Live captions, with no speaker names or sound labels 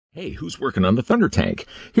Hey, who's working on the Thunder Tank?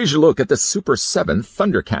 Here's your look at the Super7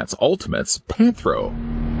 Thundercats Ultimates Panthro.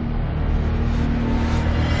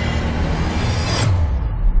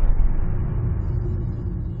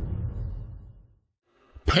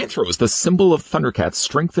 Panthro is the symbol of Thundercats'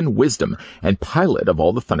 strength and wisdom and pilot of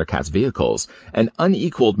all the Thundercats' vehicles. An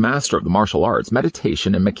unequaled master of the martial arts,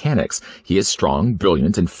 meditation, and mechanics, he is strong,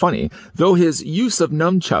 brilliant, and funny. Though his use of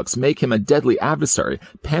nunchucks make him a deadly adversary,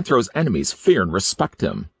 Panthro's enemies fear and respect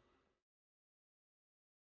him.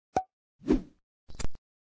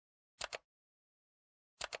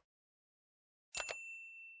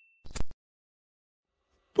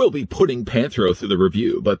 We'll be putting Panthro through the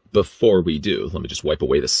review, but before we do, let me just wipe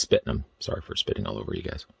away the spit. I'm sorry for spitting all over you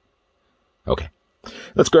guys. Okay,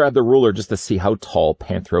 let's grab the ruler just to see how tall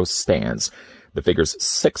Panthro stands. The figure's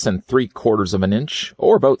 6 3/4 of an inch,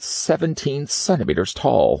 or about 17 centimeters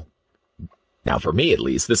tall. Now, for me at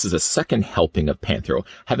least, this is a second helping of Panthro,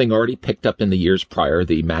 having already picked up in the years prior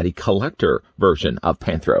the Matty Collector version of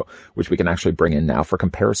Panthro, which we can actually bring in now for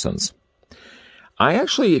comparisons. I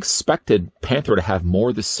actually expected Panthro to have more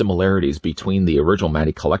of the similarities between the original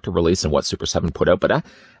Matty Collector release and what Super7 put out, but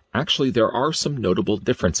actually there are some notable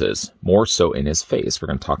differences, more so in his face. We're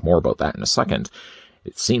going to talk more about that in a second.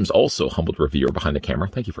 It seems also humbled reviewer behind the camera.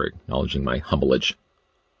 Thank you for acknowledging my humblage.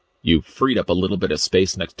 You freed up a little bit of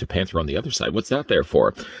space next to Panthro on the other side. What's that there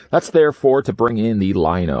for? That's there for to bring in the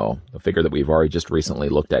Lino, the figure that we've already just recently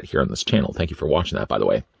looked at here on this channel. Thank you for watching that, by the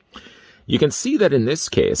way. You can see that in this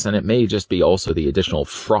case, and it may just be also the additional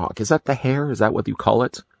frock. Is that the hair? Is that what you call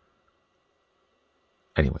it?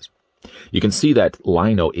 Anyways, you can see that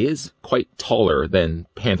Lino is quite taller than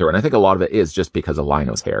Panthro, and I think a lot of it is just because of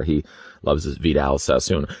Lino's hair. He loves his Dǝvᴆous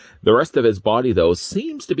Assᴉsthteont. The rest of his body, though,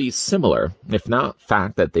 seems to be similar, if not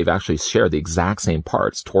fact that they've actually shared the exact same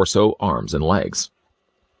parts, torso, arms, and legs.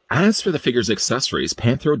 As for the figure's accessories,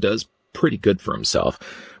 Panthro does pretty good for himself.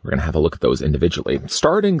 We're going to have a look at those individually.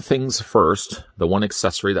 Starting things first, the one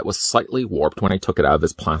accessory that was slightly warped when I took it out of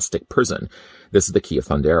his plastic prison. This is the key of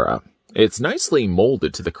Thundera. It's nicely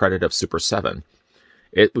molded to the credit of Super7.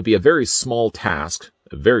 It would be a very small task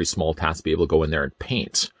to be able to go in there and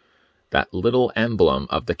paint that little emblem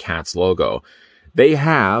of the cat's logo. They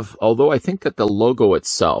have, although I think that the logo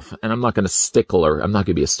itself, and I'm not going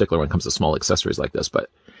to be a stickler when it comes to small accessories like this, but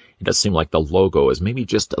it does seem like the logo is maybe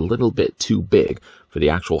just a little bit too big for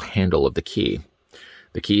the actual handle of the key.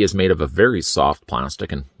 The key is made of a very soft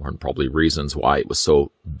plastic, and one probably reasons why it was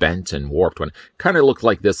so bent and warped when it kind of looked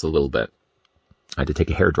like this a little bit. I had to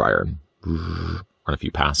take a hairdryer and run a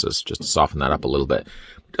few passes just to soften that up a little bit.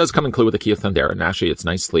 It does come included with the key of Thundera, and actually it's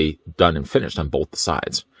nicely done and finished on both the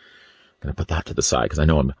sides. I'm going to put that to the side because I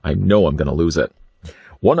know I'm going to lose it.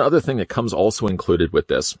 One other thing that comes also included with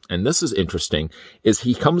this, and this is interesting, is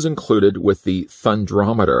he comes included with the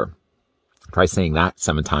thundrometer. Try saying that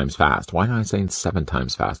 7 times fast. Why am I saying 7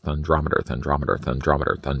 times fast? Thundrometer, thundrometer,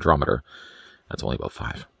 thundrometer, thundrometer. That's only about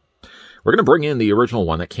 5. We're going to bring in the original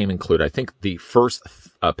one that came included. I think the first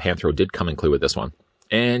Panthro did come included with this one.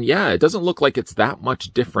 And yeah, it doesn't look like it's that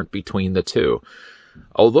much different between the two.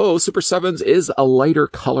 Although Super7's is a lighter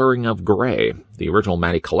coloring of gray. The original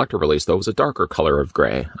Matty Collector release, though, was a darker color of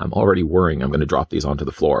gray. I'm already worrying I'm going to drop these onto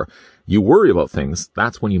the floor. You worry about things,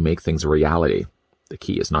 that's when you make things a reality. The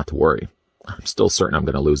key is not to worry. I'm still certain I'm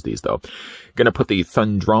going to lose these, though. Going to put the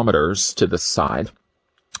thundrometers to the side.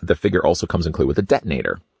 The figure also comes included with a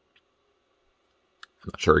detonator.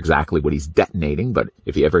 I'm not sure exactly what he's detonating, but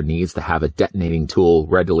if he ever needs to have a detonating tool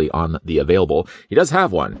readily on the available, he does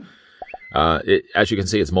have one. As you can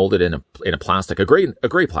see, it's molded in a plastic, a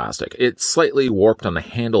gray plastic. It's slightly warped on the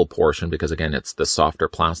handle portion because, again, it's the softer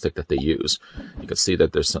plastic that they use. You can see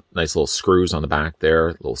that there's some nice little screws on the back there,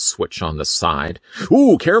 a little switch on the side.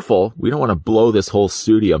 Ooh, careful! We don't want to blow this whole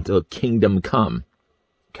studio until Kingdom Come.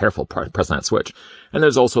 Careful, pressing that switch. And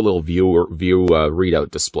there's also a little view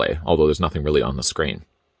readout display, although there's nothing really on the screen.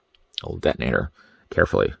 A little detonator.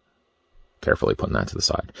 Carefully putting that to the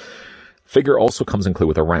side. Figure also comes included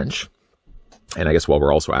with a wrench. And I guess while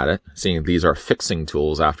we're also at it, seeing these are fixing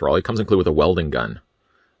tools after all, it comes included with a welding gun.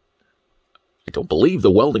 I don't believe the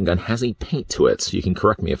welding gun has any paint to it, so you can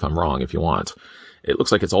correct me if I'm wrong if you want. It looks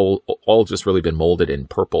like it's all just really been molded in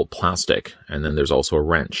purple plastic, and then there's also a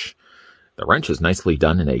wrench. The wrench is nicely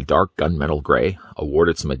done in a dark gunmetal gray,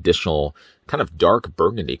 awarded some additional kind of dark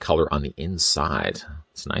burgundy color on the inside.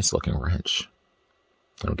 It's a nice looking wrench.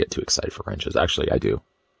 I don't get too excited for wrenches. Actually, I do.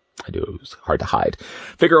 It's hard to hide.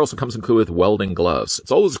 Figure also comes included with welding gloves.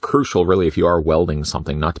 It's always crucial, really, if you are welding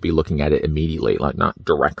something, not to be looking at it immediately, like not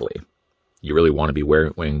directly. You really want to be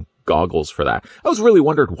wearing goggles for that. I was really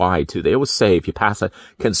wondered why, too. They always say if you pass a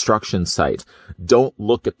construction site, don't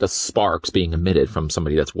look at the sparks being emitted from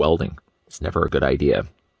somebody that's welding. It's never a good idea.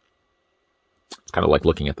 It's kind of like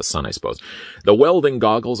looking at the sun, I suppose. The welding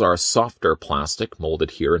goggles are a softer plastic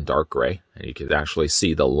molded here in dark gray, and you can actually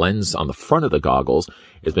see the lens on the front of the goggles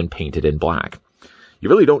has been painted in black. You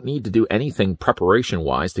really don't need to do anything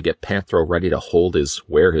preparation-wise to get Panthro ready to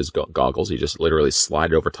wear his goggles. You just literally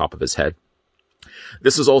slide it over top of his head.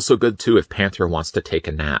 This is also good, too, if Panthro wants to take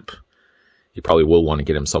a nap. He probably will want to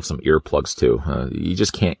get himself some earplugs, too. You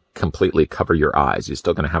just can't completely cover your eyes. You're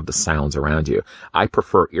still going to have the sounds around you. I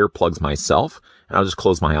prefer earplugs myself, and I'll just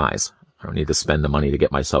close my eyes. I don't need to spend the money to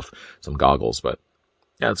get myself some goggles, but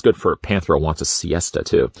yeah, it's good for Panthro wants a siesta,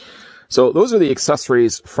 too. So those are the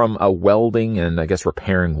accessories from a welding and, I guess,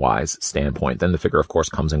 repairing-wise standpoint. Then the figure, of course,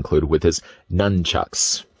 comes included with his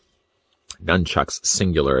nunchucks. Nunchucks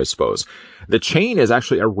singular, I suppose. The chain is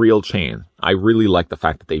actually a real chain. I really like the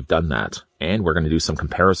fact that they've done that. And we're going to do some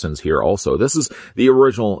comparisons here also. This is the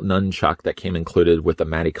original nunchuck that came included with the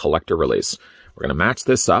Matty Collector release. We're going to match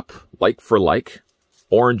this up, like for like,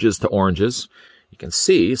 oranges to oranges. You can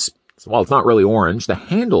see, well, it's not really orange. The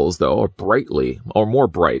handles, though, are more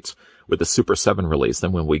bright with the Super 7 release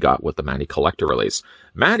than when we got with the Matty Collector release.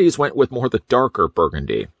 Matty's went with more the darker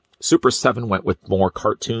burgundy. Super 7 went with more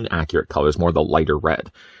cartoon-accurate colors, more the lighter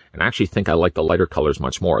red. And I actually think I like the lighter colors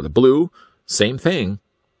much more. The blue, same thing.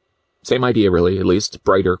 Same idea, really, at least.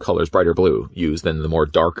 Brighter colors, brighter blue used than the more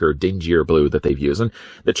darker, dingier blue that they've used. And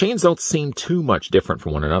the chains don't seem too much different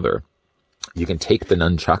from one another. You can take the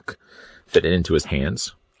nunchuck, fit it into his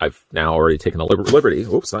hands. I've now already taken the liberty.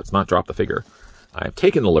 Oops, let's not drop the figure. I've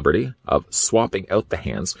taken the liberty of swapping out the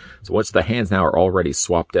hands. So once the hands now are already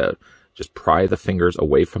swapped out, just pry the fingers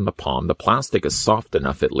away from the palm. The plastic is soft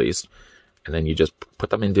enough, at least. And then you just put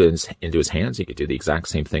them into his hands. You could do the exact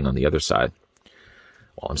same thing on the other side.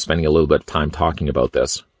 Well, I'm spending a little bit of time talking about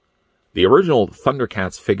this. The original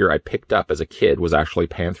Thundercats figure I picked up as a kid was actually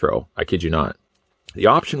Panthro. I kid you not. The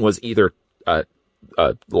option was either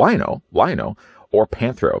Lino, or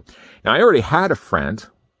Panthro. Now, I already had a friend.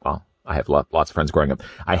 Well, I have lots of friends growing up.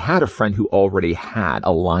 I had a friend who already had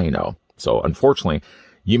a Lino. So, unfortunately,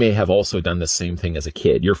 you may have also done the same thing as a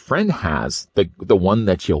kid. Your friend has the one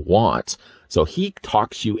that you want. So he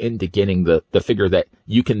talks you into getting the figure that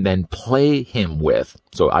you can then play him with.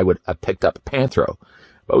 So I would have picked up Panthro.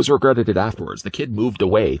 But I was regretted it afterwards. The kid moved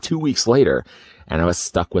away 2 weeks later, and I was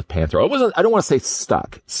stuck with Panthro. I don't want to say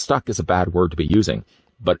stuck. Stuck is a bad word to be using.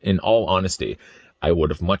 But in all honesty, I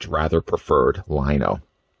would have much rather preferred Lino.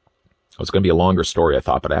 It was going to be a longer story, I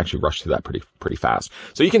thought, but I actually rushed through that pretty fast.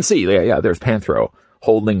 So you can see, yeah, there's Panthro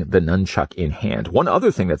holding the nunchuck in hand. One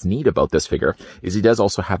other thing that's neat about this figure is he does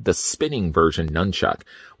also have the spinning version nunchuck.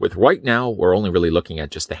 With right now, we're only really looking at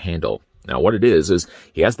just the handle. Now, what it is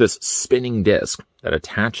he has this spinning disc that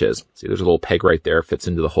attaches. See, there's a little peg right there, fits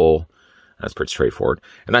into the hole. That's pretty straightforward.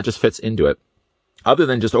 And that just fits into it. Other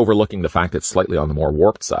than just overlooking the fact it's slightly on the more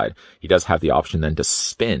warped side, he does have the option then to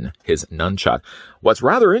spin his nunchuck. What's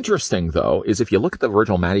rather interesting, though, is if you look at the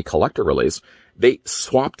original Matty Collector release, they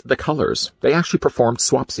swapped the colors. They actually performed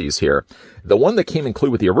swapsies here. The one that came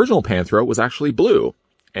included with the original Panthro was actually blue,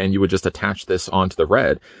 and you would just attach this onto the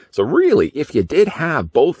red. So really, if you did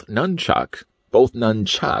have both nunchucks,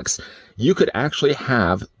 you could actually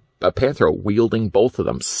have a Panthro wielding both of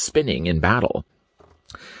them, spinning in battle.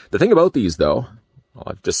 The thing about these, though, well,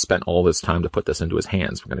 I've just spent all this time to put this into his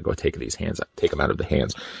hands. We're going to go take them out of the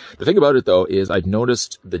hands. The thing about it, though, is I've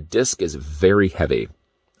noticed the disc is very heavy.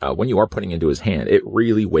 When you are putting it into his hand, it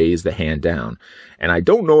really weighs the hand down. And I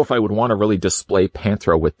don't know if I would want to really display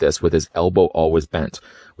Panthro with this, with his elbow always bent.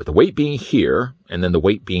 With the weight being here, and then the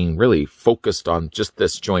weight being really focused on just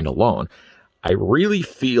this joint alone, I really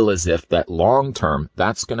feel as if that long term,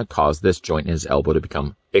 that's going to cause this joint in his elbow to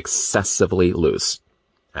become excessively loose.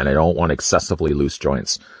 And I don't want excessively loose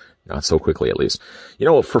joints. Not so quickly, at least. You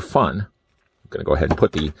know, for fun, I'm going to go ahead and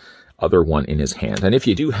put the other one in his hand. And if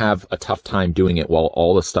you do have a tough time doing it while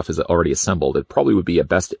all the stuff is already assembled, it probably would be a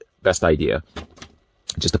best idea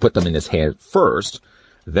just to put them in his hand first,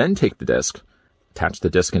 then take the disc, attach the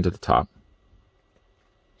disc into the top,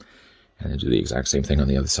 and then do the exact same thing on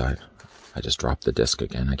the other side. I just dropped the disc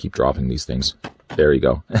again. I keep dropping these things. There you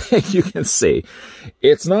go. You can see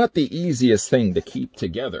it's not the easiest thing to keep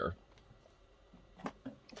together.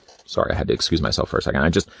 Sorry, I had to excuse myself for a second.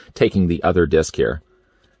 I'm just taking the other disc here.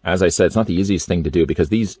 As I said, it's not the easiest thing to do because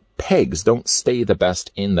these pegs don't stay the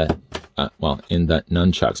best in the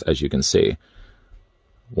nunchucks, as you can see.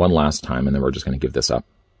 One last time, and then we're just going to give this up.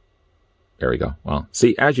 There we go. Well,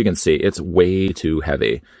 see, as you can see, it's way too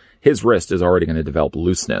heavy. his wrist is already going to develop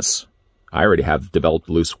looseness. I already have developed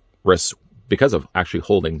loose wrists because of actually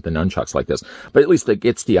holding the nunchucks like this. But at least that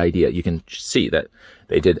gets the idea. You can see that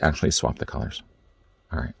they did actually swap the colors.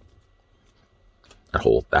 All right.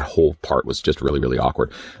 That whole part was just really, really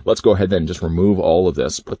awkward. Let's go ahead and just remove all of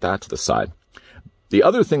this, put that to the side. The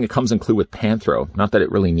other thing that comes included with Panthro, not that it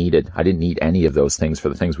really needed, I didn't need any of those things for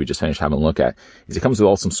the things we just finished having a look at, is it comes with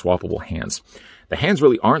all some swappable hands. The hands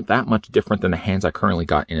really aren't that much different than the hands I currently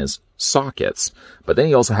got in his sockets, but then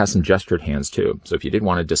he also has some gestured hands too. So if you did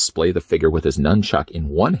want to display the figure with his nunchuck in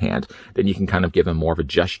one hand, then you can kind of give him more of a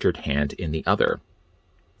gestured hand in the other.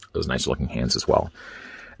 Those nice looking hands as well.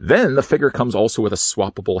 Then the figure comes also with a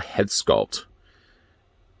swappable head sculpt.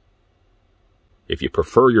 If you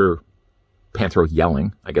prefer your Panthro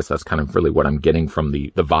yelling, I guess that's kind of really what I'm getting from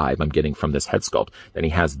the vibe I'm getting from this head sculpt. Then he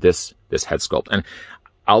has this head sculpt. And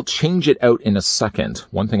I'll change it out in a second.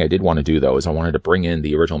 One thing I did want to do, though, is I wanted to bring in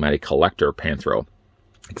the original Matty Collector Panthro,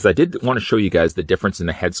 because I did want to show you guys the difference in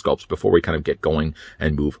the head sculpts before we kind of get going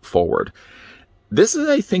and move forward. This,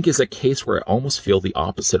 I think, is a case where I almost feel the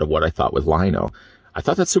opposite of what I thought with Lino. I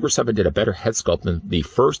thought that Super 7 did a better head sculpt than the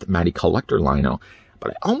first Matty Collector Lino,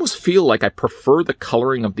 but I almost feel like I prefer the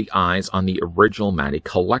coloring of the eyes on the original Matty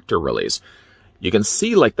Collector release. You can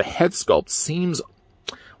see like the head sculpt seems,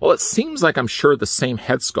 well, it seems like I'm sure the same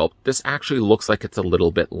head sculpt. This actually looks like it's a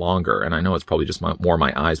little bit longer, and I know it's probably just more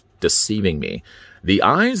my eyes deceiving me. The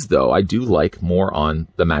eyes, though, I do like more on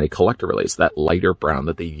the Matty Collector release, that lighter brown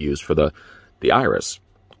that they used for the iris,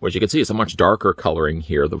 which you can see is a much darker coloring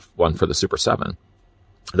here, the one for the Super 7.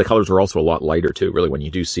 The colors are also a lot lighter, too, really, when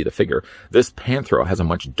you do see the figure. This Panthro has a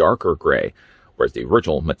much darker gray, whereas the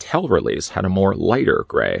original Mattel release had a more lighter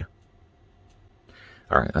gray.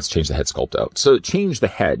 All right, let's change the head sculpt out. So to change the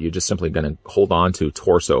head, you're just simply going to hold on to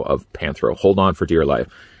torso of Panthro, hold on for dear life,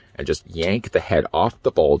 and just yank the head off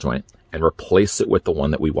the ball joint and replace it with the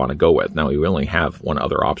one that we want to go with. Now, we only have one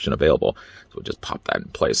other option available, so we'll just pop that in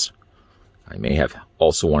place. I may have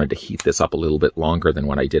also wanted to heat this up a little bit longer than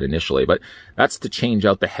what I did initially, but that's to change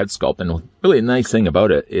out the head sculpt. And really a nice thing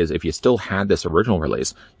about it is if you still had this original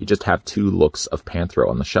release, you just have two looks of Panthro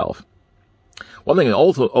on the shelf. One thing I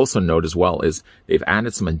also note as well is they've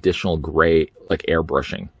added some additional gray, like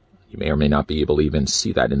airbrushing. You may or may not be able to even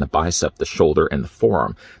see that in the bicep, the shoulder, and the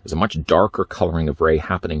forearm. There's a much darker coloring of gray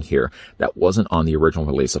happening here that wasn't on the original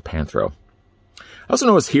release of Panthro. I also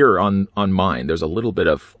notice here on mine, there's a little bit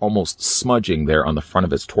of almost smudging there on the front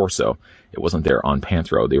of his torso. It wasn't there on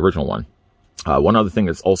Panthro, the original one. One other thing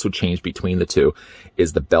that's also changed between the two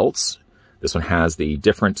is the belts. This one has the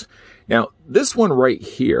different... Now, this one right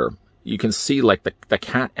here, you can see like the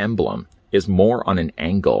cat emblem is more on an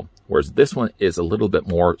angle, whereas this one is a little bit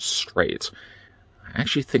more straight. I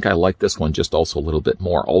actually think I like this one just also a little bit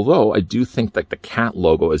more, although I do think that the cat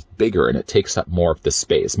logo is bigger and it takes up more of the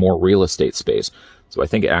space, more real estate space. So I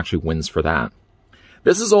think it actually wins for that.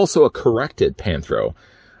 This is also a corrected Panthro.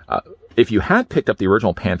 If you had picked up the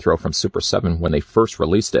original Panthro from Super 7 when they first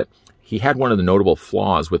released it, he had one of the notable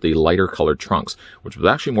flaws with the lighter colored trunks, which was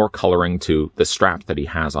actually more coloring to the strap that he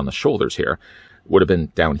has on the shoulders here. Would have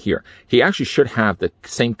been down here. He actually should have the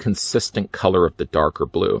same consistent color of the darker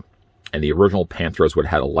blue. And the original Panthros would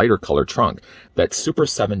have had a lighter colored trunk that Super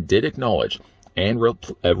 7 did acknowledge and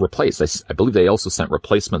replace. I believe they also sent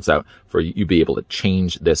replacements out for you to be able to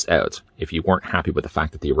change this out if you weren't happy with the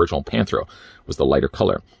fact that the original Panthro was the lighter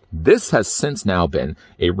color. This has since now been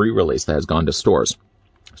a re-release that has gone to stores.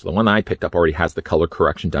 So the one I picked up already has the color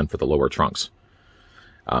correction done for the lower trunks.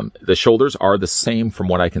 The shoulders are the same from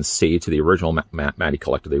what I can see to the original Matty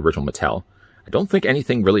Collector, the original Mattel. I don't think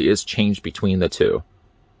anything really is changed between the two.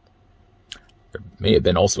 There may have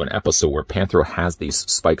been also an episode where Panthro has these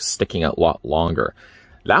spikes sticking out a lot longer.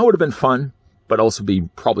 That would have been fun, but also be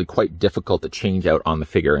probably quite difficult to change out on the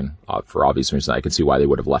figure, and for obvious reasons, I can see why they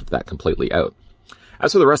would have left that completely out.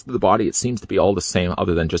 As for the rest of the body, it seems to be all the same,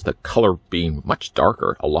 other than just the color being much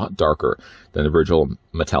darker, a lot darker than the original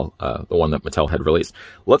Mattel, the one that Mattel had released.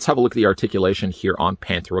 Let's have a look at the articulation here on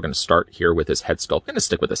Panthro. We're going to start here with his head sculpt. I'm going to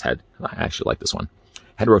stick with his head. I actually like this one.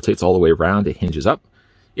 Head rotates all the way around. It hinges up.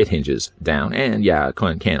 It hinges down, and yeah,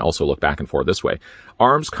 can also look back and forth this way.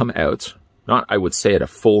 Arms come out, not, I would say, at a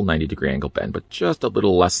full 90-degree angle bend, but just a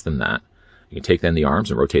little less than that. You can take then the arms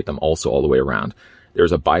and rotate them also all the way around.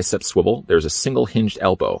 There's a bicep swivel, there's a single hinged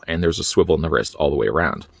elbow, and there's a swivel in the wrist all the way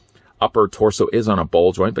around. Upper torso is on a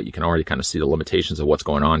ball joint, but you can already kind of see the limitations of what's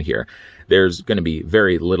going on here. There's going to be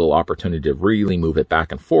very little opportunity to really move it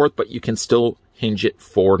back and forth, but you can still hinge it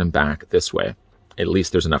forward and back this way. At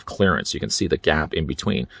least there's enough clearance. You can see the gap in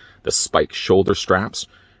between the spike shoulder straps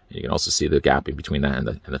You can also see the gap in between that and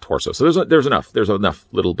the torso. So there's enough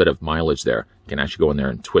little bit of mileage there. You can actually go in there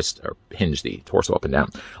and twist or hinge the torso up and down.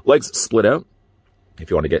 Legs split out. If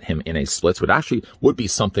you want to get him in a splits, would be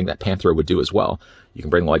something that Panthro would do as well. You can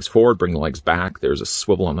bring the legs forward, bring the legs back. There's a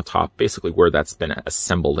swivel on the top, basically where that's been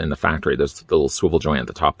assembled in the factory. There's the little swivel joint at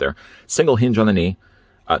the top there. Single hinge on the knee.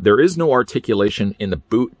 There is no articulation in the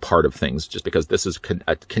boot part of things, just because this is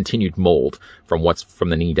a continued mold from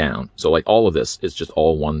the knee down. So like all of this is just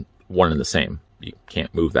all one and the same. You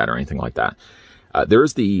can't move that or anything like that.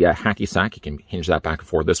 There's the hacky sack. You can hinge that back and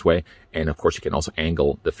forth this way. And of course, you can also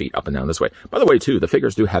angle the feet up and down this way. By the way, too, the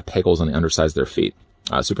figures do have peg holes on the undersides of their feet.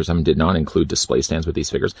 Super7 did not include display stands with these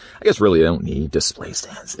figures. I guess really they don't need display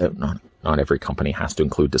stands. Not every company has to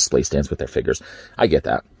include display stands with their figures. I get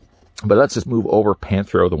that. But let's just move over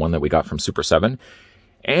Panthro, the one that we got from Super7.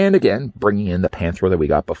 And again, bringing in the Panthro that we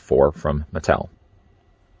got before from Mattel.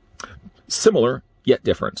 Similar, yet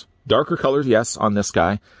different. Darker colors, yes, on this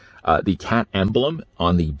guy. The cat emblem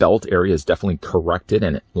on the belt area is definitely corrected,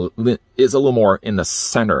 and it is a little more in the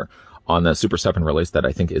center on the Super7 release that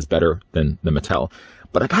I think is better than the Mattel.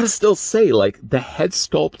 But I gotta still say, like, the head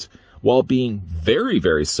sculpt, while being very,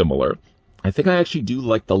 very similar, I think I actually do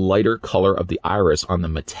like the lighter color of the iris on the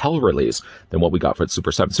Mattel release than what we got for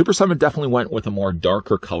Super7. Super7 definitely went with a more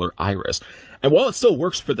darker color iris. And while it still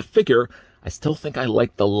works for the figure, I still think I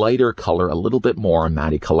like the lighter color a little bit more on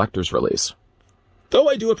Matty Collector's release. Though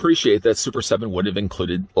I do appreciate that Super7 would have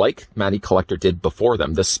included, like Matty Collector did before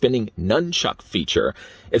them, the spinning nunchuck feature.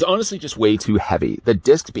 It's honestly just way too heavy. The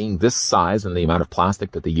disc being this size and the amount of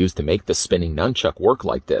plastic that they use to make the spinning nunchuck work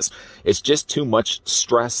like this, it's just too much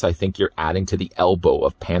stress I think you're adding to the elbow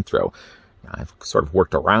of Panthro. I've sort of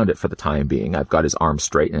worked around it for the time being. I've got his arm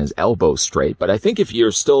straight and his elbow straight. But I think if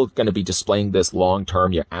you're still going to be displaying this long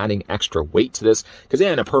term, you're adding extra weight to this. Because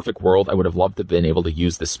yeah, in a perfect world, I would have loved to have been able to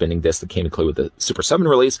use the spinning disc that came included with the Super7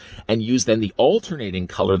 release and use then the alternating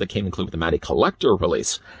color that came included with the Matty Collector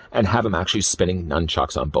release and have him actually spinning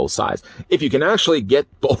nunchucks on both sides. If you can actually get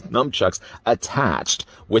both nunchucks attached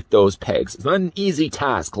with those pegs, it's not an easy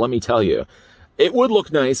task, let me tell you. It would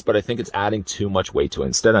look nice, but I think it's adding too much weight to it.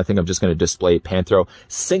 Instead, I think I'm just going to display Panthro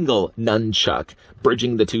single nunchuck,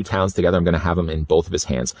 bridging the two towns together. I'm going to have them in both of his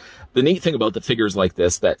hands. The neat thing about the figures like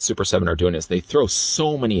this that Super7 are doing is they throw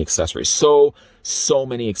so many accessories, so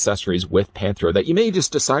many accessories with Panthro that you may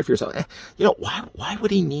just decide for yourself, why would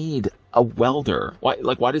he need a welder?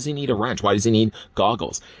 Why does he need a wrench? Why does he need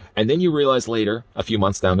goggles? And then you realize later, a few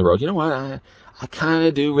months down the road, you know what? I kind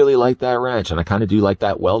of do really like that wrench, and I kind of do like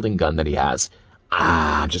that welding gun that he has.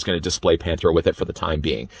 I'm just going to display Panthro with it for the time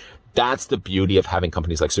being. That's the beauty of having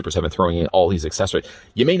companies like Super7 throwing in all these accessories.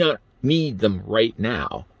 You may not need them right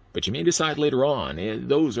now, but you may decide later on,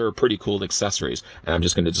 those are pretty cool accessories, and I'm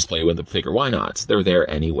just going to display with the figure. Why not? They're there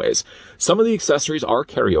anyways. Some of the accessories are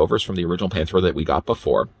carryovers from the original Panthro that we got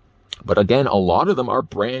before. But again, a lot of them are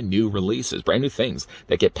brand new releases, brand new things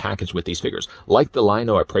that get packaged with these figures. Like the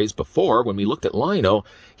Lino I praised before, when we looked at Lino,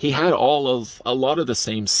 he had a lot of the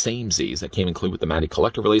same samesies that came included with the Matty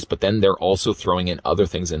Collector release, but then they're also throwing in other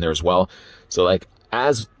things in there as well. So like,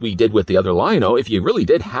 as we did with the other Lino, if you really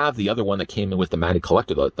did have the other one that came in with the Matty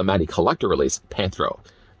Collector, the Matty Collector release, Panthro,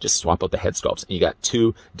 just swap out the head sculpts and you got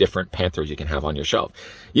two different Panthros you can have on your shelf.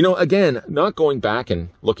 Again, not going back and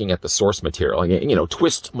looking at the source material,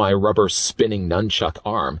 twist my rubber spinning nunchuck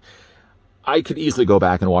arm. I could easily go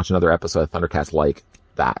back and watch another episode of Thundercats like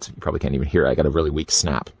that. You probably can't even hear it. I got a really weak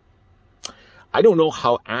snap. I don't know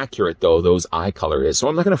how accurate, though, those eye color is, so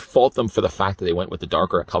I'm not going to fault them for the fact that they went with the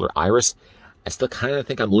darker color iris. I still kind of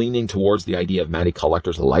think I'm leaning towards the idea of Matty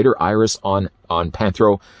Collector's lighter iris on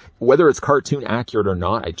Panthro. Whether it's cartoon accurate or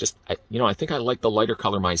not, I think I like the lighter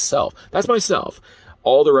color myself. That's myself.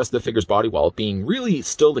 All the rest of the figure's body, while being really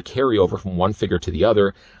still the carryover from one figure to the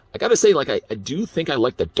other, I gotta say, I do think I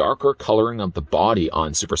like the darker coloring of the body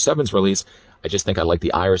on Super7's release. I just think I like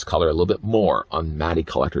the iris color a little bit more on Matty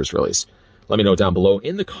Collector's release. Let me know down below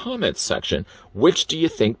in the comments section, which do you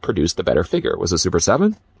think produced the better figure? Was it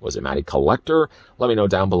Super7? Was it Matty Collector? Let me know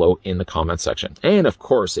down below in the comments section. And of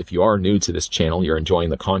course, if you are new to this channel, you're enjoying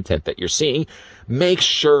the content that you're seeing, make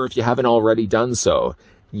sure, if you haven't already done so,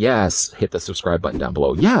 yes, hit the subscribe button down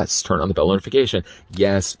below. Yes, turn on the bell notification.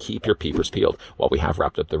 Yes, keep your peepers peeled. While we have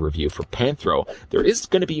wrapped up the review for Panthro, there is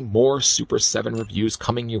going to be more Super7 reviews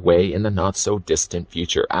coming your way in the not so distant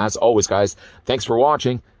future. As always, guys, thanks for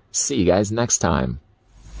watching. See you guys next time.